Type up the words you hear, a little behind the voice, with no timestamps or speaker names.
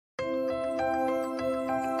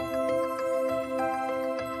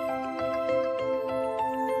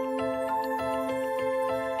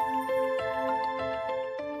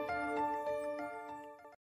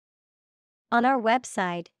On our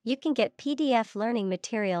website, you can get PDF learning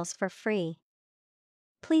materials for free.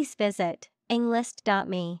 Please visit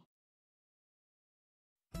englist.me.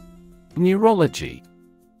 Neurology.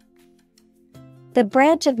 The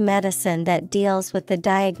branch of medicine that deals with the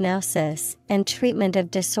diagnosis and treatment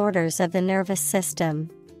of disorders of the nervous system.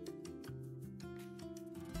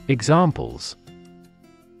 Examples: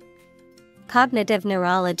 Cognitive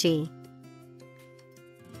neurology,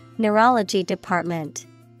 neurology department.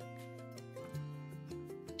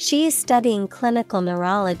 She is studying clinical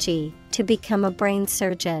neurology to become a brain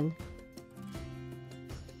surgeon.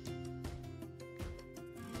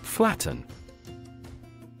 Flatten.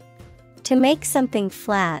 To make something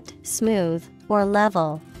flat, smooth, or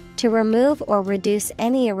level, to remove or reduce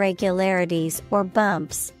any irregularities or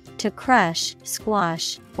bumps, to crush,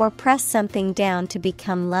 squash, or press something down to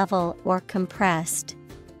become level or compressed.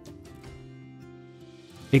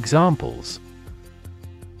 Examples: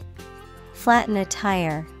 Flatten a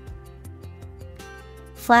tire.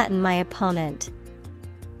 Flatten my opponent.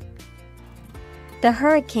 The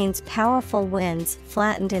hurricane's powerful winds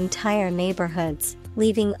flattened entire neighborhoods,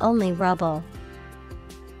 leaving only rubble.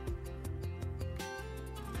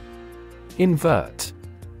 Invert.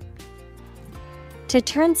 To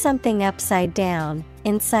turn something upside down,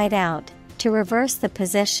 inside out, to reverse the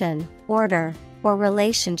position, order, or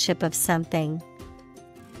relationship of something.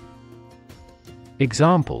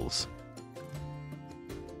 Examples: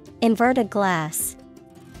 Invert a glass.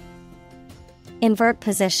 Invert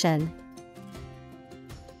position.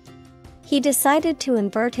 He decided to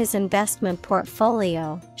invert his investment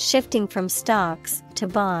portfolio, shifting from stocks to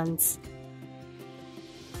bonds.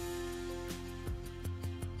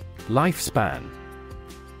 Lifespan.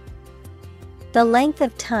 The length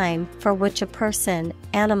of time for which a person,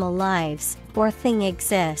 animal lives, or thing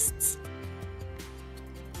exists.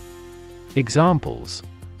 Examples: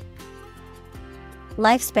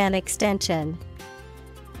 Lifespan extension.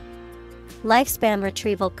 Lifespan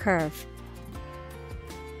retrieval curve.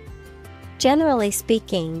 Generally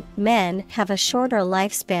speaking, men have a shorter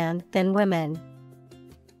lifespan than women.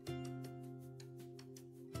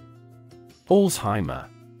 Alzheimer.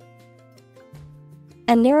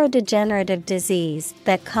 A neurodegenerative disease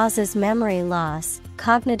that causes memory loss,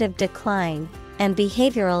 cognitive decline, and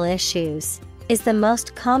behavioral issues, is the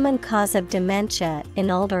most common cause of dementia in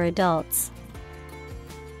older adults.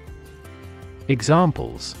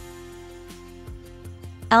 Examples: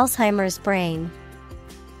 Alzheimer's brain.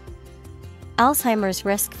 Alzheimer's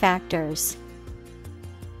risk factors.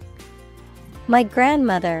 My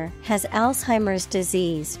grandmother has Alzheimer's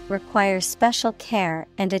disease, requires special care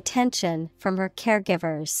and attention from her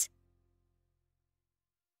caregivers.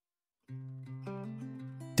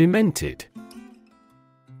 Demented.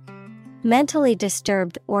 Mentally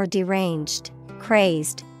disturbed or deranged,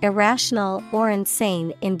 crazed, irrational or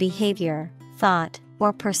insane in behavior, thought,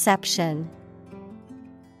 or perception.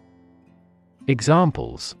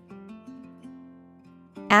 Examples: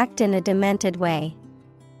 Act in a demented way.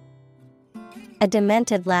 A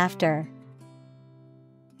demented laughter.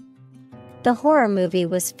 The horror movie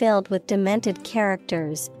was filled with demented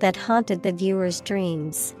characters that haunted the viewer's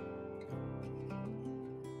dreams.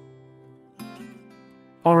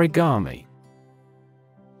 Origami.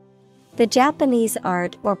 The Japanese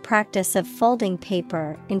art or practice of folding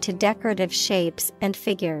paper into decorative shapes and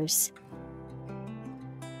figures.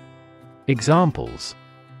 Examples: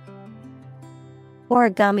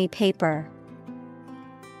 Origami paper.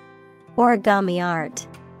 Origami art.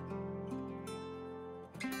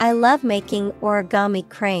 I love making origami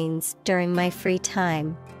cranes during my free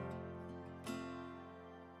time.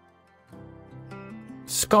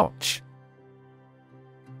 Scotch.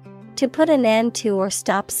 To put an end to or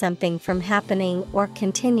stop something from happening or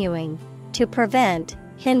continuing. To prevent,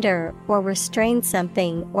 hinder, or restrain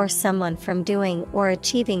something or someone from doing or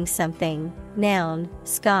achieving something. Noun,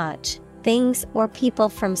 Scotch. Things or people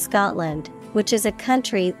from Scotland, which is a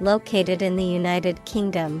country located in the United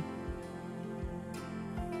Kingdom.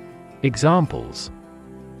 Examples: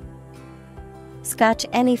 Scotch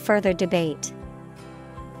any further debate.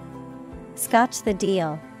 Scotch the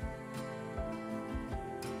deal.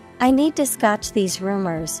 I need to scotch these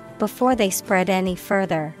rumors before they spread any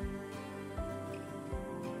further.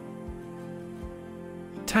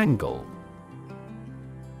 Tangle.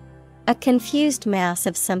 A confused mass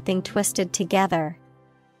of something twisted together.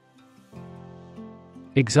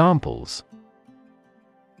 Examples: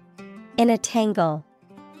 In a tangle.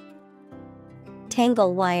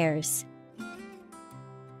 Tangle wires.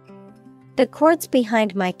 The cords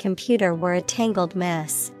behind my computer were a tangled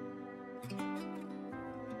mess.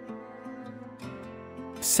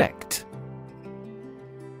 Sect.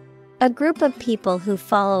 A group of people who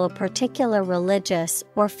follow a particular religious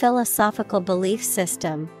or philosophical belief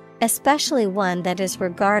system, especially one that is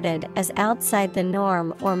regarded as outside the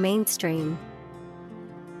norm or mainstream.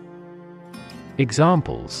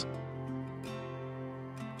 Examples: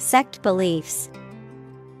 Sect beliefs.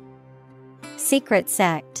 Secret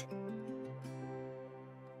sect.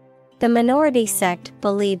 The minority sect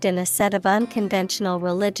believed in a set of unconventional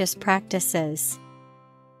religious practices.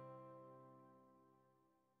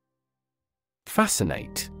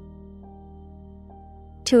 Fascinate.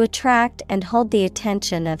 To attract and hold the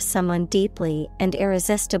attention of someone deeply and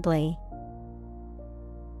irresistibly.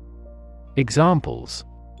 Examples: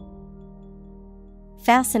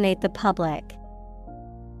 Fascinate the public.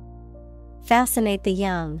 Fascinate the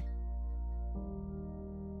young.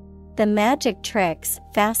 The magic tricks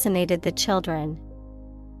fascinated the children.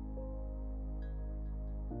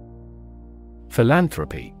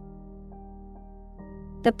 Philanthropy.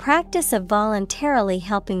 The practice of voluntarily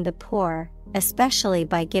helping the poor, especially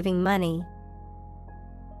by giving money.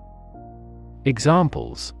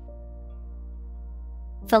 Examples: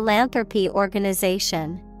 Philanthropy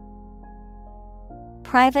organization.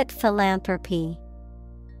 Private philanthropy.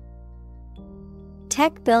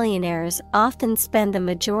 Tech billionaires often spend the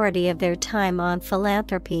majority of their time on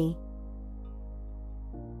philanthropy.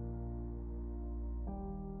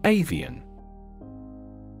 Avian.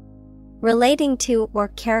 Relating to or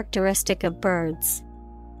characteristic of birds.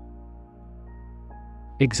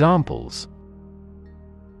 Examples: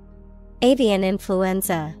 Avian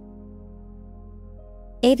influenza.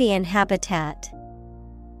 Avian habitat.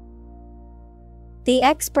 The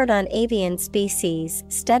expert on avian species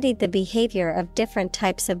studied the behavior of different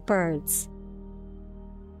types of birds.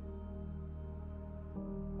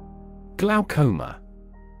 Glaucoma.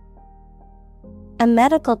 A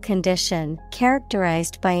medical condition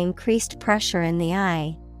characterized by increased pressure in the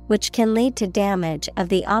eye, which can lead to damage of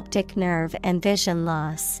the optic nerve and vision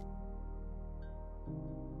loss.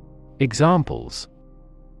 Examples: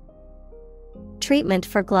 Treatment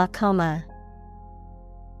for glaucoma.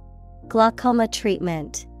 Glaucoma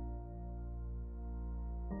treatment.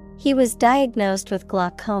 He was diagnosed with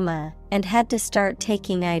glaucoma and had to start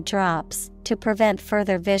taking eye drops to prevent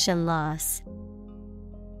further vision loss.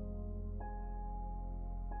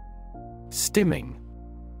 Stimming.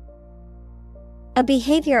 A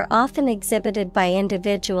behavior often exhibited by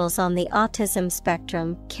individuals on the autism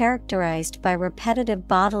spectrum characterized by repetitive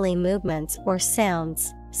bodily movements or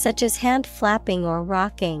sounds, such as hand flapping or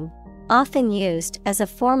rocking, often used as a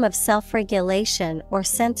form of self-regulation or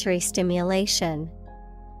sensory stimulation.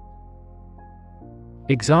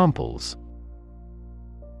 Examples: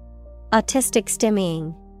 Autistic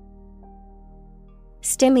stimming.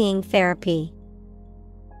 Stimming therapy.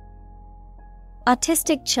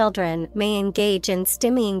 Autistic children may engage in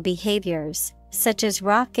stimming behaviors, such as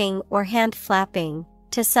rocking or hand flapping,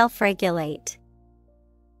 to self-regulate.